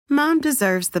Mom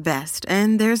deserves the best,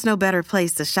 and there's no better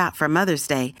place to shop for Mother's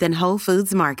Day than Whole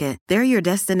Foods Market. They're your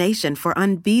destination for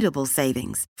unbeatable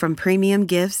savings, from premium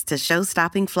gifts to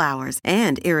show-stopping flowers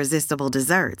and irresistible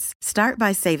desserts. Start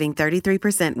by saving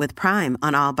 33% with Prime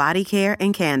on all body care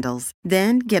and candles.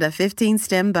 Then get a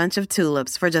 15-stem bunch of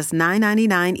tulips for just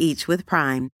 $9.99 each with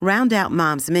Prime. Round out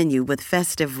Mom's menu with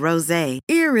festive rosé,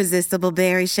 irresistible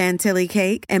berry chantilly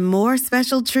cake, and more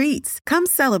special treats. Come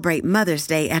celebrate Mother's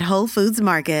Day at Whole Foods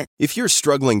Market. If you're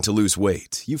struggling to lose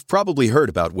weight, you've probably heard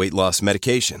about weight loss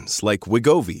medications like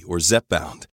Wegovy or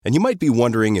Zepbound, and you might be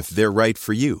wondering if they're right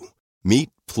for you.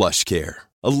 Meet PlushCare,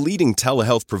 a leading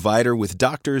telehealth provider with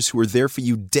doctors who are there for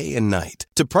you day and night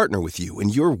to partner with you in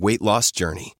your weight loss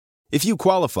journey. If you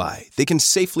qualify, they can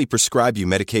safely prescribe you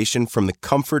medication from the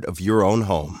comfort of your own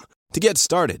home. To get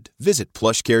started, visit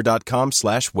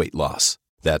plushcare.com/weightloss.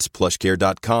 That's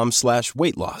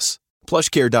plushcare.com/weightloss.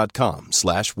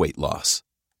 plushcare.com/weightloss.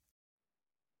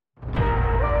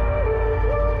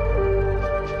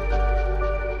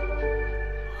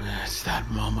 It's that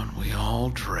moment we all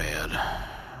dread,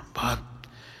 but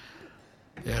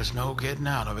there's no getting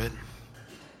out of it.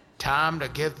 Time to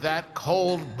get that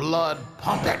cold blood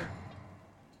pumping.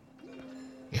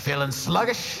 You feeling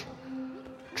sluggish?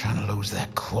 Trying to lose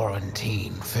that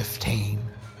quarantine 15?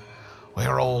 Well,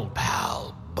 your old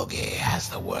pal Boogie has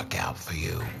the workout for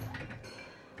you.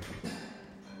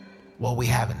 What we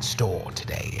have in store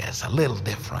today is a little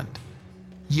different.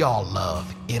 Y'all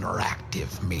love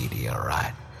interactive media,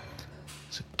 right?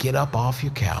 So get up off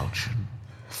your couch and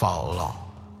follow along.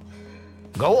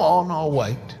 Go on, I'll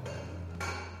wait.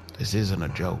 This isn't a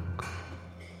joke.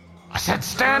 I said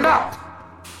stand up!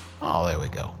 Oh, there we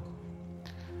go.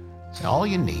 So all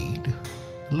you need,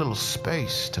 a little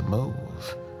space to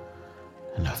move,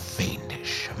 and a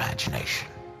fiendish imagination.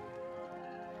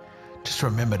 Just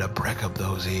remember to break up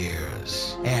those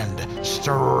ears and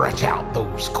stretch out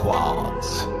those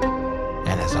quads.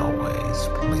 And as always,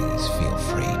 please feel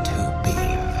free to be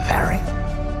very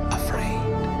afraid.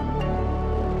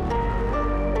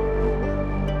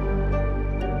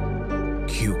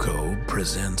 Q-Code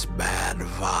presents Bad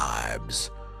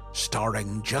Vibes,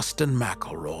 starring Justin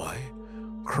McElroy,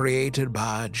 created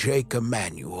by Jake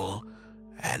Emanuel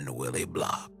and Willie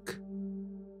Block.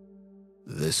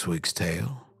 This week's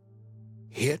tale,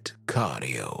 Hit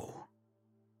Cardio.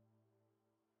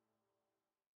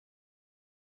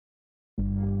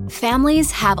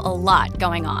 Families have a lot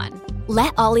going on.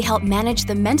 Let Ollie help manage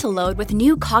the mental load with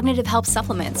new cognitive help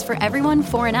supplements for everyone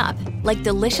 4 and up, like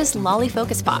delicious Lolly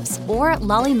Focus Pops or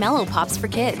Lolly Mellow Pops for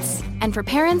kids. And for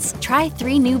parents, try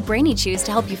 3 new Brainy Chews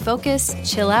to help you focus,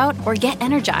 chill out, or get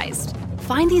energized.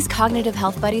 Find these cognitive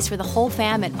health buddies for the whole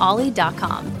fam at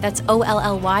ollie.com. That's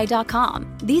OLLY.com.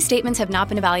 These statements have not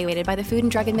been evaluated by the Food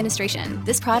and Drug Administration.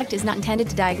 This product is not intended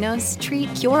to diagnose,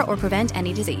 treat, cure, or prevent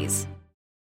any disease.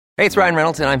 Hey, it's Ryan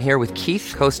Reynolds, and I'm here with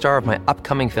Keith, co-star of my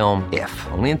upcoming film, If,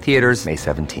 only in theaters May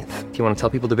 17th. Do you want to tell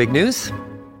people the big news?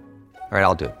 All right,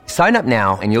 I'll do it. Sign up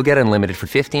now and you'll get unlimited for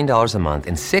 $15 a month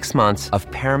and 6 months of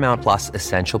Paramount Plus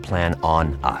Essential Plan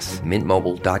on us.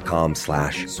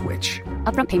 MintMobile.com/switch.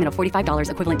 Upfront payment of $45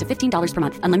 equivalent to $15 per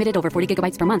month. Unlimited over 40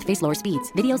 gigabytes per month. Face lower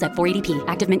speeds. Videos at 480p.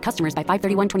 Active Mint customers by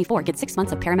 531.24 get 6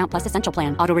 months of Paramount Plus Essential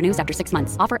Plan. Auto renews after 6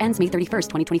 months. Offer ends May 31st,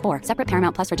 2024. Separate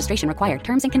Paramount Plus registration required.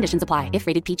 Terms and conditions apply if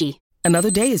rated PG.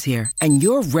 Another day is here and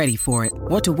you're ready for it.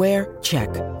 What to wear? Check.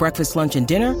 Breakfast, lunch, and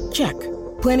dinner? Check.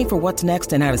 Planning for what's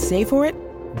next and how to save for it?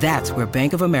 That's where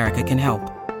Bank of America can help.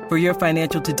 For your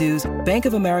financial to-dos, Bank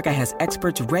of America has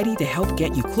experts ready to help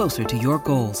get you closer to your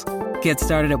goals. Get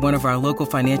started at one of our local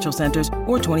financial centers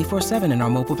or 24/7 in our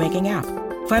mobile banking app.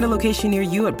 Find a location near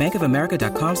you at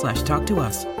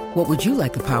bankofamerica.com/talktous. What would you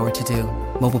like the power to do?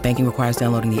 Mobile banking requires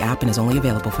downloading the app and is only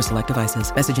available for select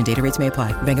devices. Message and data rates may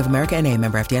apply. Bank of America N.A.,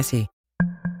 member FDIC.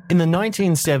 In the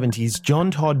 1970s, John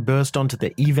Todd burst onto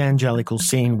the evangelical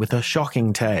scene with a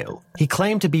shocking tale. He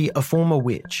claimed to be a former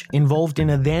witch involved in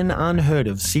a then unheard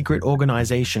of secret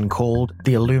organization called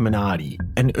the Illuminati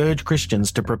and urged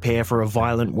Christians to prepare for a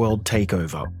violent world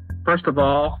takeover. First of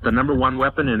all, the number one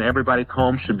weapon in everybody's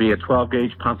home should be a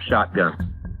 12-gauge pump shotgun.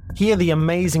 Hear the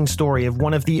amazing story of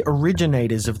one of the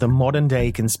originators of the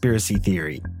modern-day conspiracy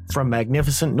theory. From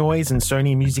Magnificent Noise and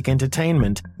Sony Music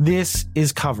Entertainment, this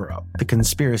is Cover Up, the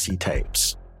Conspiracy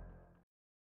Tapes.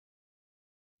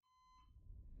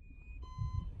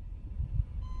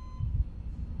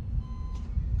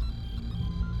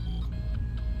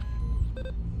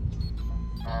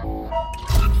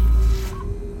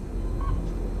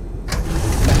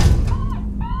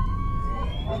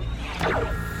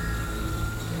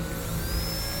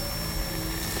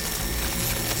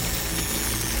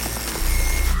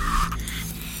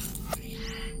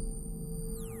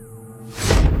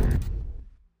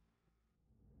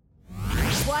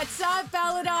 up,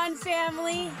 Belladon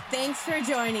family? Thanks for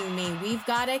joining me. We've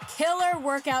got a killer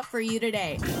workout for you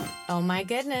today. Oh my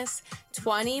goodness.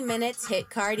 20 minutes HIIT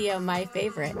cardio, my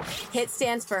favorite. HIIT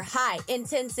stands for high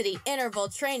intensity interval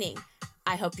training.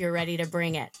 I hope you're ready to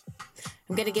bring it.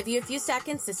 I'm going to give you a few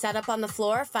seconds to set up on the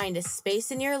floor, find a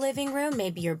space in your living room,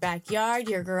 maybe your backyard,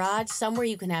 your garage, somewhere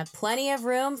you can have plenty of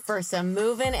room for some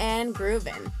moving and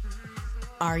grooving.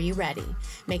 Are you ready?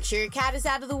 Make sure your cat is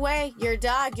out of the way, your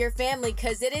dog, your family,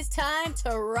 because it is time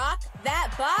to rock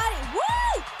that body.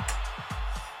 Woo!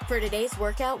 For today's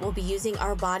workout, we'll be using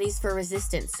our bodies for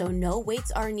resistance, so no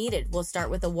weights are needed. We'll start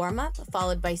with a warm-up,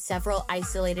 followed by several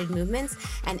isolated movements,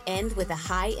 and end with a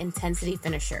high-intensity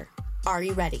finisher. Are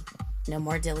you ready? No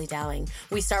more dilly-dallying.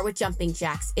 We start with jumping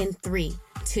jacks in 3,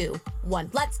 2,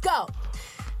 1. Let's go!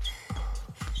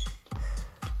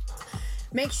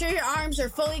 Make sure your arms are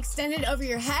fully extended over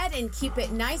your head and keep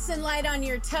it nice and light on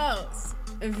your toes.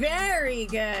 Very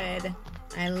good.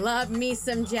 I love me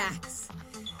some jacks.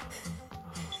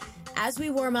 As we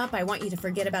warm up, I want you to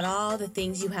forget about all the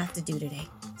things you have to do today.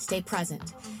 Stay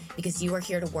present, because you are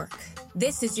here to work.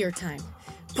 This is your time.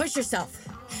 Push yourself.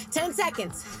 10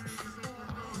 seconds.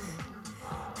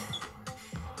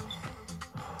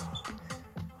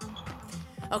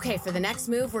 Okay, for the next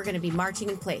move, we're going to be marching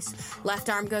in place. Left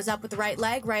arm goes up with the right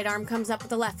leg, right arm comes up with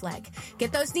the left leg.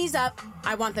 Get those knees up.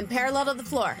 I want them parallel to the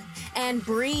floor. And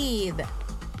breathe.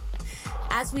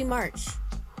 As we march,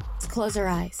 let's close our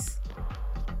eyes.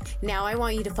 Now I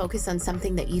want you to focus on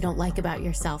something that you don't like about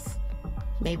yourself.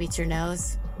 Maybe it's your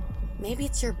nose. Maybe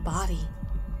it's your body.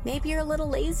 Maybe you're a little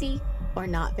lazy or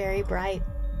not very bright.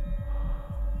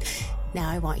 Now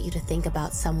I want you to think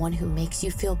about someone who makes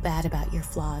you feel bad about your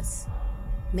flaws.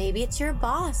 Maybe it's your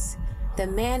boss, the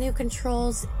man who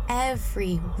controls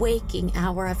every waking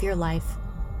hour of your life.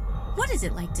 What is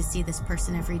it like to see this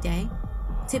person every day?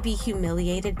 To be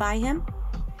humiliated by him?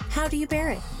 How do you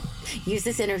bear it? Use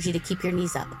this energy to keep your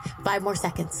knees up. 5 more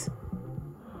seconds.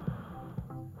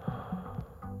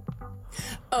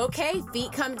 Okay,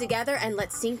 feet come together and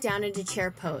let's sink down into chair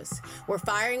pose. We're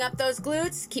firing up those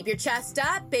glutes. Keep your chest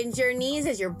up, bend your knees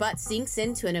as your butt sinks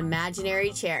into an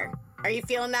imaginary chair. Are you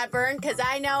feeling that burn? Because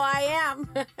I know I am.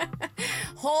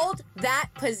 Hold that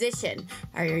position.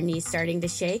 Are your knees starting to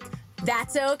shake?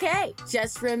 That's okay.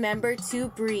 Just remember to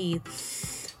breathe.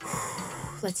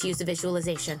 Let's use a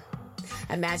visualization.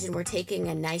 Imagine we're taking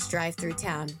a nice drive through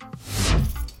town.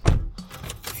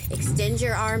 Extend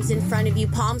your arms in front of you,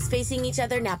 palms facing each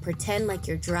other. Now pretend like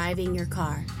you're driving your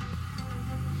car.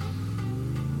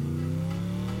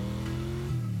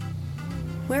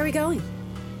 Where are we going?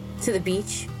 To the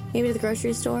beach? Maybe to the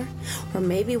grocery store? Or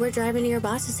maybe we're driving to your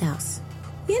boss's house.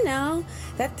 You know,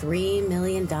 that $3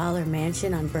 million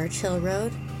mansion on Birch Hill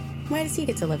Road. Why does he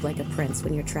get to live like a prince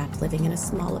when you're trapped living in a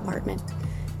small apartment?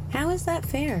 How is that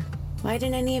fair? Why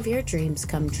didn't any of your dreams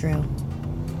come true?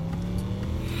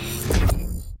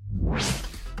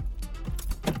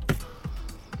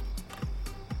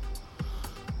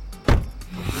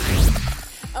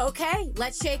 Okay,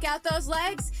 let's shake out those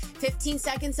legs. 15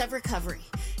 seconds of recovery.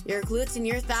 Your glutes and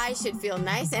your thighs should feel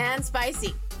nice and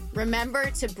spicy. Remember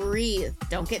to breathe.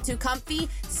 Don't get too comfy.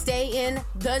 Stay in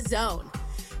the zone.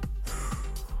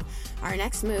 Our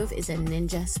next move is a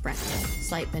ninja sprint.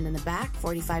 Slight bend in the back,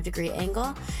 45-degree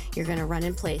angle. You're going to run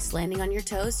in place, landing on your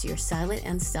toes so you're silent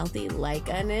and stealthy like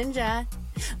a ninja.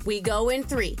 We go in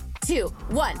 3, 2,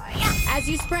 1. As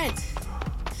you sprint,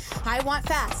 I want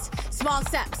fast, small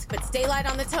steps, but stay light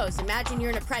on the toes. Imagine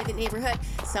you're in a private neighborhood,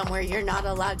 somewhere you're not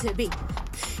allowed to be.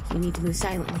 You need to move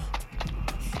silently.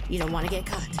 You don't want to get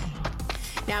caught.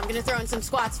 Now I'm going to throw in some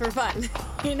squats for fun.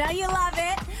 You know you love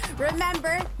it.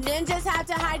 Remember, ninjas have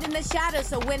to hide in the shadows,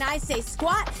 so when I say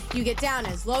squat, you get down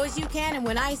as low as you can, and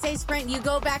when I say sprint, you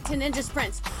go back to ninja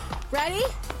sprints. Ready?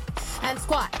 And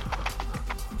squat.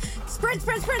 Sprint,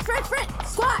 sprint, sprint, sprint, sprint.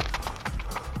 Squat.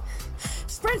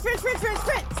 Sprint, sprint, sprint, sprint,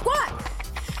 sprint. Squat.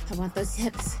 I want those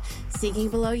hips sinking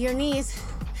below your knees.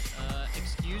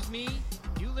 Excuse me?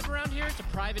 You live around here? It's a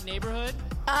private neighborhood?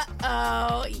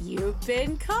 Uh-oh, you've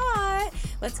been caught.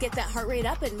 Let's get that heart rate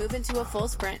up and move into a full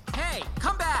sprint. Hey,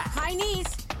 come back! High knees.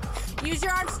 Use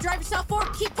your arms to drive yourself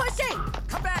forward. Keep pushing.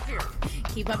 Come back here.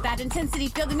 Keep up that intensity.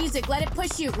 Feel the music. Let it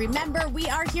push you. Remember, we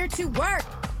are here to work.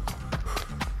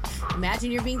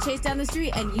 Imagine you're being chased down the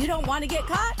street and you don't want to get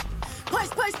caught. Push,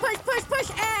 push, push, push,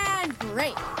 push, and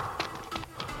break.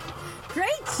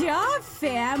 Great job,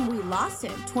 fam. We lost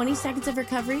it. 20 seconds of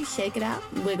recovery. Shake it out.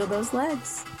 Wiggle those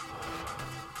legs.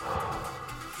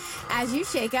 As you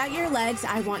shake out your legs,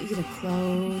 I want you to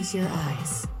close your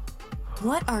eyes.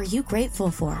 What are you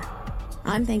grateful for?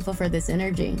 I'm thankful for this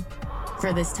energy.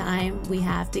 for this time we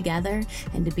have together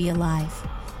and to be alive.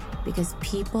 Because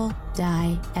people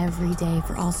die every day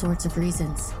for all sorts of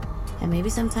reasons. And maybe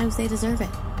sometimes they deserve it.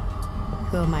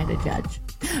 Who am I to judge?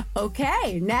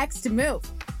 Okay, next move.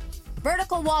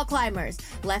 Vertical wall climbers.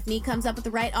 Left knee comes up with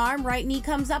the right arm, right knee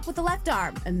comes up with the left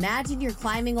arm. Imagine you're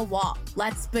climbing a wall.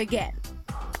 Let's begin.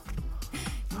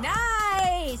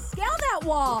 Nice! Scale that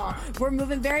wall. We're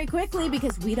moving very quickly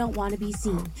because we don't want to be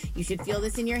seen. You should feel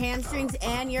this in your hamstrings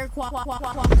and your quad.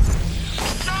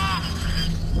 Stop!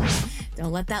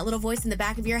 Don't let that little voice in the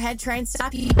back of your head try and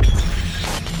stop you.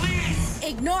 Please!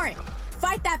 Ignore it.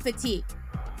 Fight that fatigue.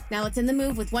 Now let's end the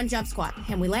move with one jump squat.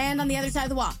 And we land on the other side of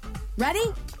the wall. Ready?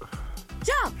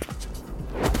 Jump!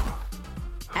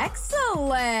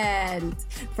 Excellent!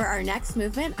 For our next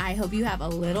movement, I hope you have a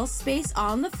little space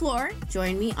on the floor.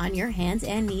 Join me on your hands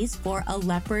and knees for a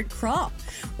leopard crawl.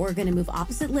 We're gonna move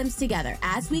opposite limbs together.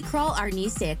 As we crawl, our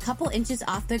knees stay a couple inches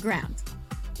off the ground.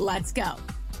 Let's go.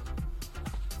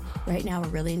 Right now, we're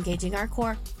really engaging our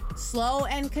core. Slow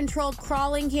and controlled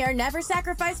crawling here. Never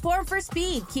sacrifice form for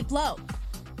speed. Keep low.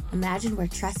 Imagine we're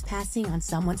trespassing on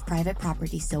someone's private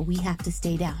property, so we have to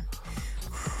stay down.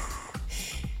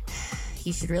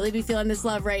 You should really be feeling this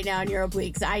love right now in your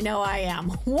obliques. I know I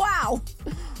am. Wow!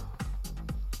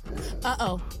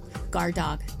 Uh-oh. Guard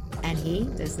dog. And he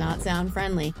does not sound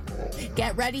friendly.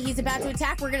 Get ready. He's about to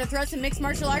attack. We're going to throw some mixed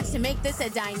martial arts to make this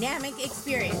a dynamic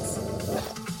experience.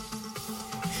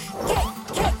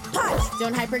 Kick, punch.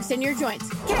 Don't hyperextend your joints.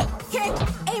 Kick,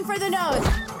 aim for the nose.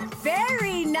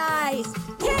 Very nice.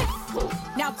 Kick.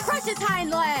 Now crush his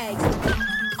hind legs.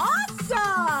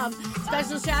 Awesome.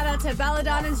 Special shout out to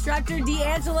Belladon instructor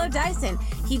D'Angelo Dyson.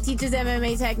 He teaches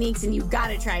MMA techniques and you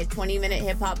gotta try his 20-minute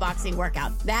hip-hop boxing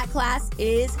workout. That class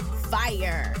is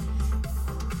fire.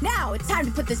 Now it's time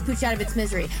to put this pooch out of its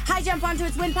misery. High jump onto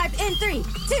its windpipe in 3, 2,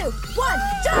 1,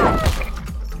 jump!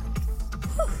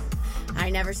 I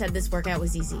never said this workout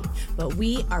was easy, but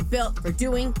we are built for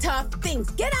doing tough things.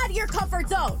 Get out of your comfort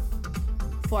zone.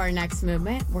 For our next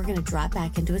movement, we're gonna drop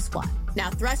back into a squat. Now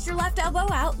thrust your left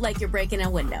elbow out like you're breaking a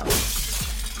window.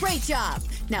 Great job.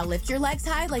 Now lift your legs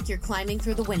high like you're climbing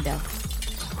through the window.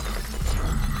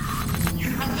 You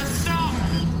have to stop!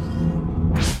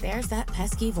 There's that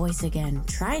pesky voice again,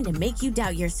 trying to make you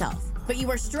doubt yourself. But you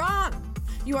are strong.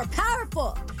 You are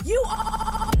powerful. You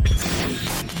are...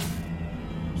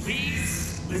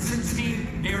 Please listen to me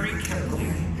very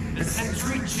carefully. The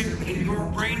sensory chip in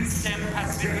your brainstem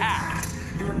has been hacked.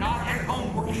 You're not at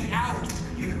home working out.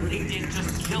 You really did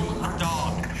just kill a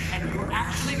dog. And you're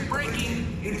actually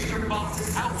breaking into your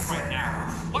boss's house right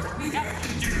now. What do we have to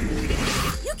do?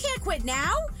 You can't quit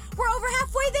now. We're over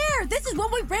halfway there. This is when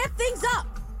we ramp things up.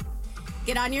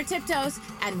 Get on your tiptoes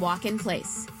and walk in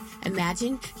place.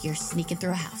 Imagine you're sneaking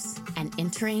through a house and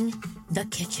entering the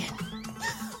kitchen.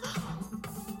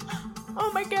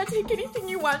 Oh my God, take anything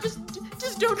you want. Just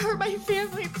don't hurt my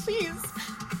family, please.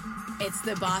 It's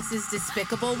the boss's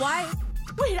despicable wife.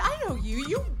 Wait, I know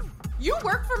you. You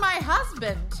work for my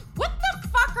husband. What the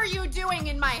fuck are you doing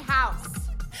in my house?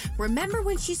 Remember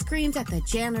when she screamed at the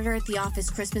janitor at the office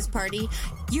Christmas party?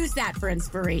 Use that for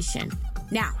inspiration.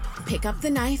 Now, pick up the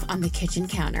knife on the kitchen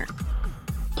counter.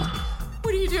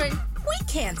 What are you doing? We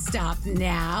can't stop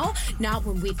now. Not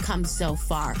when we've come so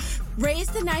far. Raise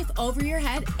the knife over your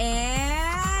head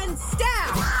and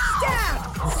stab!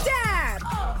 Stab! Stab!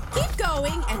 Keep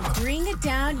going and bring it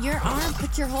down your arm.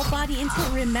 Put your whole body into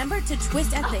it. Remember to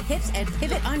twist at the hips and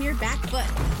pivot on your back foot.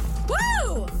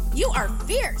 Woo! You are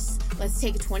fierce. Let's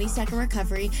take a 20-second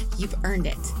recovery. You've earned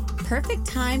it. Perfect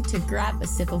time to grab a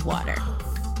sip of water.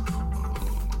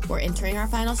 We're entering our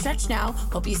final stretch now.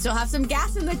 Hope you still have some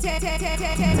gas in the tank.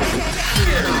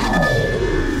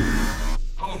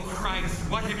 Oh Christ,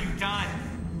 what have you done?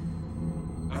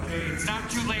 Okay, it's not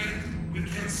too late. We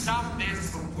can stop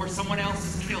this before someone else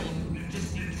is killed. You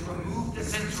just need to remove the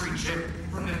sensory chip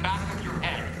from the back of your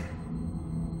head.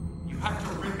 You have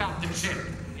to rip out the chip.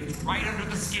 It's right under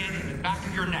the skin in the back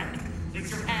of your neck.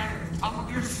 Place your hand on top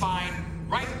of your spine,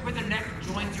 right where the neck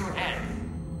joins your head.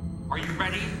 Are you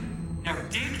ready? Now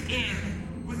dig in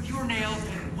with your nails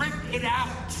and rip it out.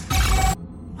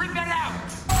 Rip it out!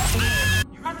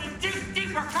 You have to dig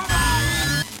deeper, come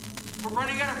on! We're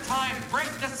running out of time.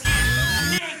 Break the skin.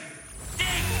 Dig!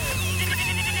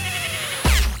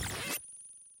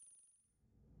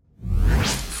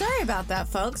 Sorry about that,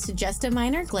 folks. Just a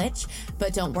minor glitch.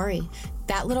 But don't worry.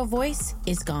 That little voice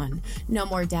is gone. No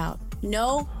more doubt.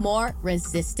 No more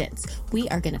resistance. We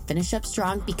are going to finish up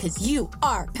strong because you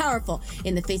are powerful.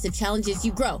 In the face of challenges,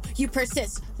 you grow. You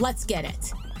persist. Let's get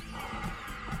it.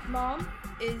 Mom,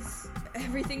 is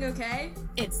everything okay?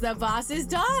 It's the boss's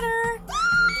daughter.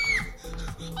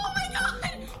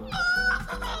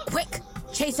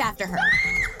 chase after her.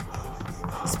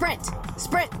 Sprint!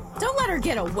 Sprint! Don't let her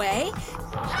get away!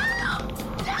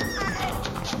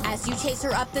 As you chase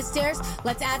her up the stairs,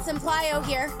 let's add some plyo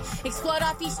here. Explode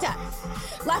off each step.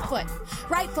 Left foot,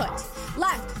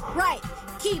 left, right.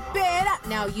 Keep it up.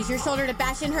 Now use your shoulder to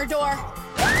bash in her door.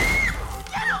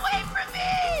 Get away from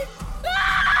me!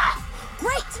 Ah!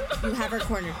 Great! You have her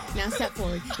cornered. Now step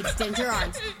forward. Extend your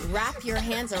arms. Wrap your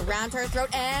hands around her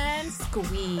throat and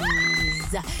squeeze.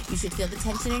 You should feel the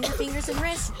tension in your fingers and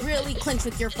wrists. Really clench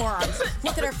with your forearms.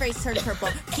 Look at her face turn purple.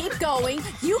 Keep going.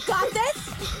 You got this!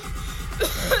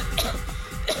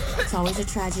 It's always a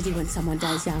tragedy when someone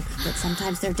dies young, but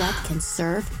sometimes their death can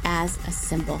serve as a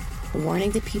symbol. A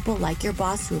warning to people like your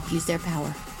boss who abuse their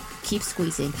power. Keep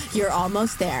squeezing. You're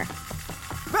almost there.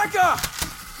 Becca!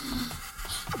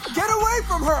 Get away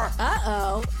from her!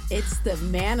 Uh-oh. It's the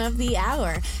man of the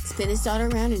hour. Spin his daughter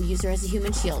around and use her as a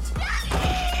human shield.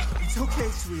 It's okay,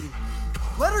 sweetie.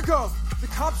 Let her go. The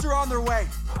cops are on their way.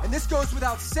 And this goes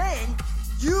without saying,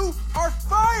 you are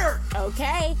fired!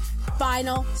 Okay.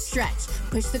 Final stretch.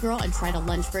 Push the girl and try to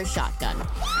lunge for a shotgun.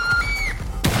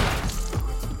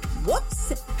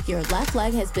 Whoops! Your left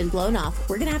leg has been blown off.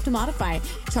 We're gonna have to modify it.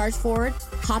 Charge forward,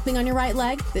 hopping on your right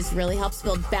leg. This really helps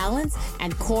build balance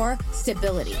and core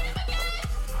stability.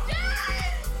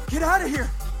 Get out of here!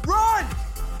 Run!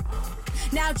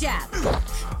 Now jab.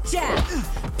 Jab.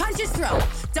 Punch his throat.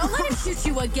 Don't let him shoot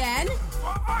you again.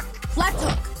 Left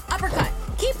hook. Uppercut.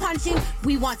 Keep punching.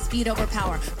 We want speed over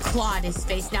power. Claw at his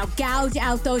face. Now gouge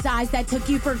out those eyes that took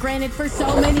you for granted for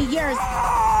so many years.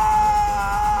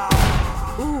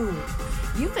 Ooh,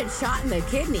 you've been shot in the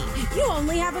kidney. You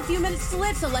only have a few minutes to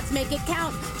live, so let's make it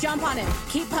count. Jump on him.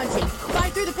 Keep punching.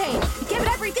 Fight through the pain. Give it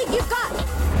everything you've got.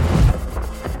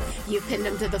 You pinned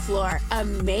him to the floor.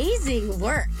 Amazing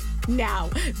work. Now,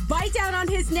 bite down on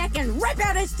his neck and rip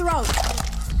out his throat.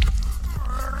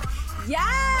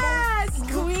 Yes,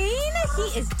 queen!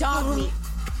 He is dog meat.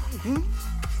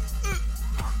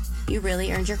 You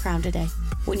really earned your crown today.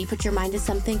 When you put your mind to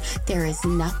something, there is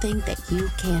nothing that you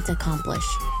can't accomplish.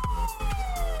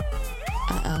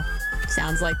 Uh-oh.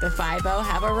 Sounds like the 5-0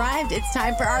 have arrived. It's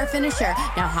time for our finisher.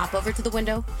 Now hop over to the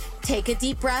window, take a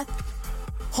deep breath,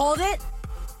 hold it,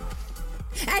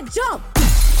 and jump!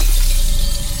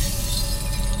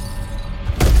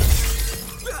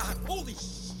 Holy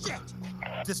shit!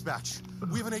 Dispatch,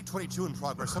 we have an 822 in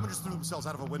progress. Someone just threw themselves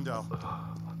out of a window.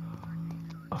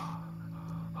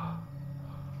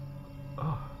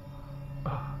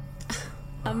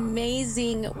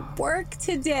 Amazing work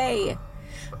today.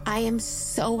 I am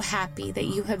so happy that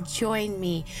you have joined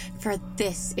me for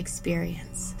this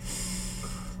experience.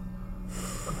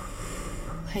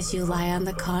 As you lie on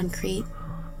the concrete,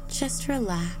 just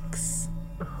relax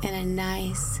in a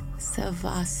nice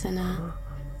savasana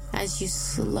as you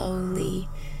slowly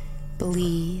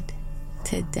bleed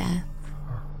to death.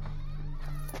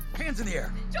 Hands in the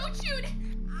air. Don't shoot!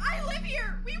 I live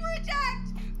here! We were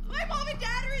attacked! My mom and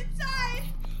dad are inside!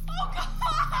 Oh,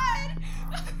 God!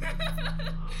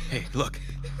 Hey, look.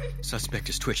 Suspect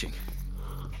is twitching.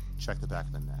 Check the back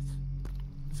of the neck.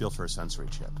 Feel for a sensory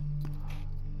chip.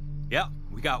 Yeah,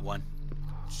 we got one.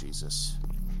 Jesus.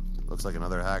 Looks like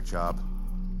another hack job.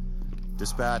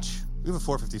 Dispatch, we have a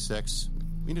 456.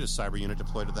 We need a cyber unit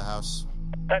deployed to the house.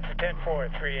 That's a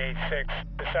 10-4-386.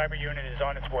 The cyber unit is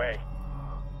on its way.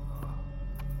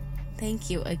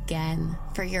 Thank you again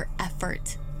for your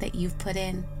effort that you've put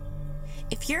in.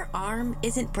 If your arm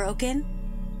isn't broken,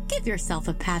 give yourself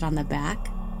a pat on the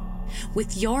back.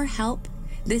 With your help,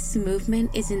 this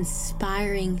movement is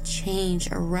inspiring change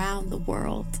around the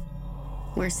world.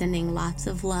 We're sending lots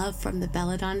of love from the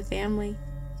Belladon family.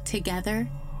 Together,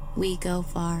 we go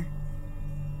far.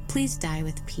 Please die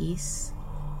with peace,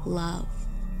 love,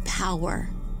 power,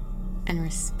 and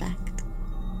respect.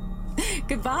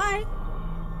 Goodbye.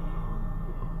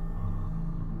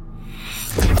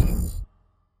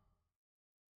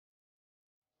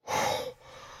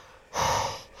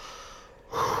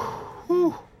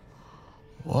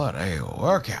 What a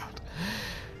workout.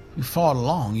 If you fought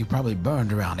along, you probably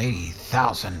burned around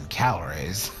 80,000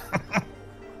 calories.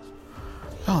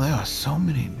 Oh, there are so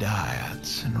many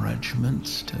diets and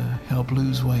regimens to help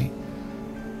lose weight.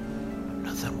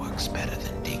 Nothing works better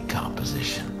than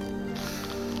decomposition.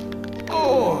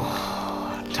 Oh,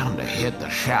 time to hit the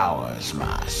showers,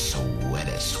 my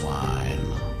sweaty swine.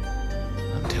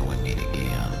 Until we meet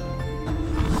again.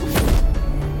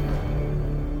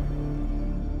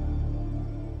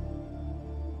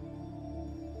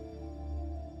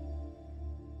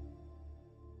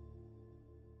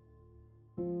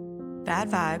 Bad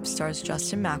Vibes stars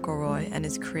Justin McElroy and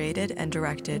is created and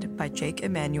directed by Jake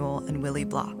Emanuel and Willie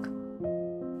Block.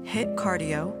 Hit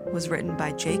Cardio was written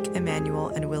by Jake Emanuel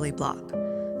and Willie Block.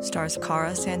 Stars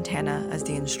Cara Santana as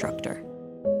the instructor.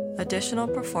 Additional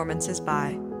performances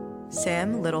by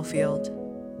Sam Littlefield,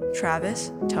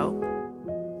 Travis Tope,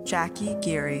 Jackie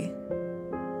Geary,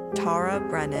 Tara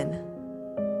Brennan,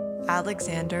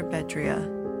 Alexander Bedria,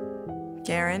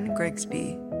 Garen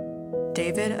Grigsby,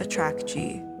 David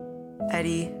Atrakji,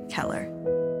 Eddie Keller.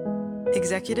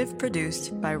 Executive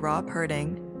produced by Rob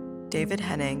Herding, David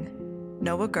Henning,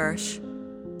 Noah Gersh,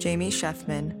 Jamie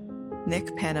Sheffman,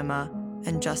 Nick Panama,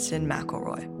 and Justin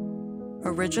McElroy.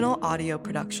 Original audio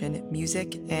production,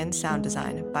 music, and sound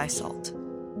design by Salt.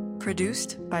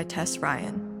 Produced by Tess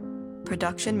Ryan.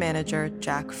 Production manager,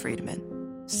 Jack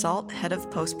Friedman. Salt head of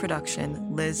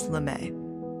post-production, Liz LeMay.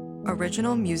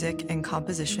 Original music and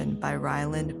composition by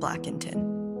Ryland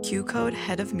Blackington. Q-Code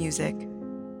head of music,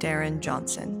 Darren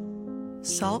Johnson.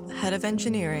 Salt head of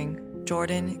engineering,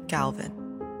 Jordan Galvin.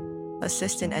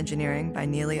 Assistant engineering by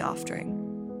Neely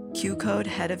Oftring. Q-Code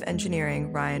head of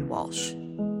engineering, Ryan Walsh.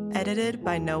 Edited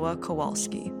by Noah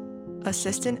Kowalski.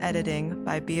 Assistant editing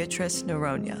by Beatrice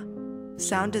Noronha.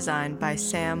 Sound design by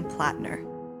Sam Plattner.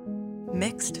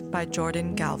 Mixed by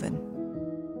Jordan Galvin.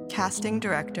 Casting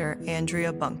director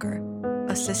Andrea Bunker.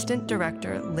 Assistant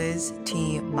director Liz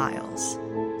T. Miles.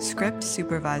 Script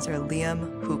supervisor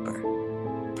Liam Hooper.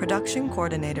 Production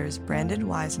coordinators Brandon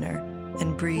Weisner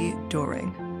and Bree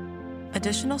Doring.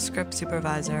 Additional script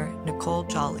supervisor Nicole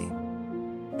Jolly.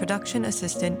 Production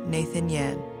assistant Nathan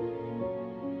Yan.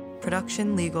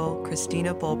 Production legal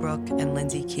Christina Bolbrook and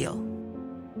Lindsay Keel.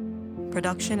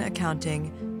 Production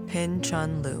accounting Pin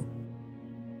Chun Liu.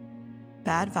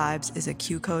 Bad Vibes is a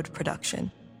Q-Code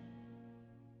production.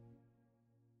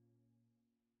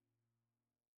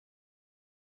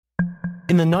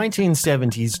 In the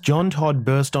 1970s, John Todd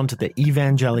burst onto the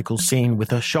evangelical scene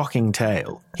with a shocking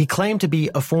tale. He claimed to be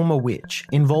a former witch,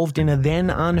 involved in a then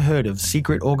unheard-of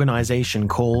secret organization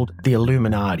called the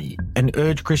Illuminati, and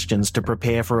urged Christians to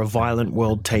prepare for a violent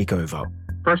world takeover.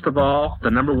 First of all,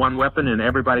 the number one weapon in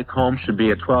everybody's home should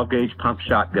be a 12-gauge pump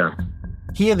shotgun.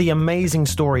 Hear the amazing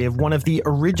story of one of the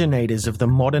originators of the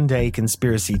modern-day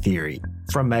conspiracy theory.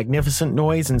 From Magnificent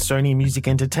Noise and Sony Music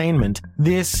Entertainment,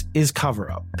 this is Cover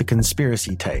Up, the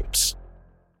Conspiracy Tapes.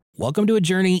 Welcome to a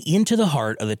journey into the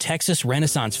heart of the Texas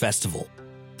Renaissance Festival,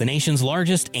 the nation's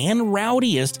largest and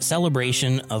rowdiest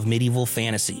celebration of medieval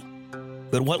fantasy.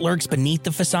 But what lurks beneath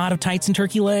the facade of tights and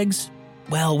turkey legs?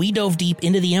 Well, we dove deep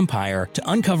into the empire to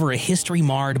uncover a history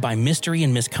marred by mystery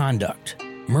and misconduct.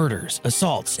 Murders,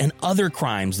 assaults, and other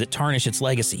crimes that tarnish its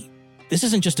legacy. This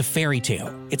isn't just a fairy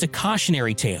tale, it's a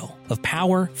cautionary tale of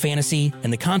power, fantasy,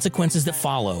 and the consequences that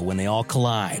follow when they all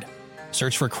collide.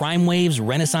 Search for Crime Waves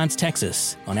Renaissance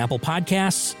Texas on Apple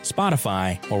Podcasts,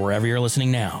 Spotify, or wherever you're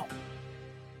listening now.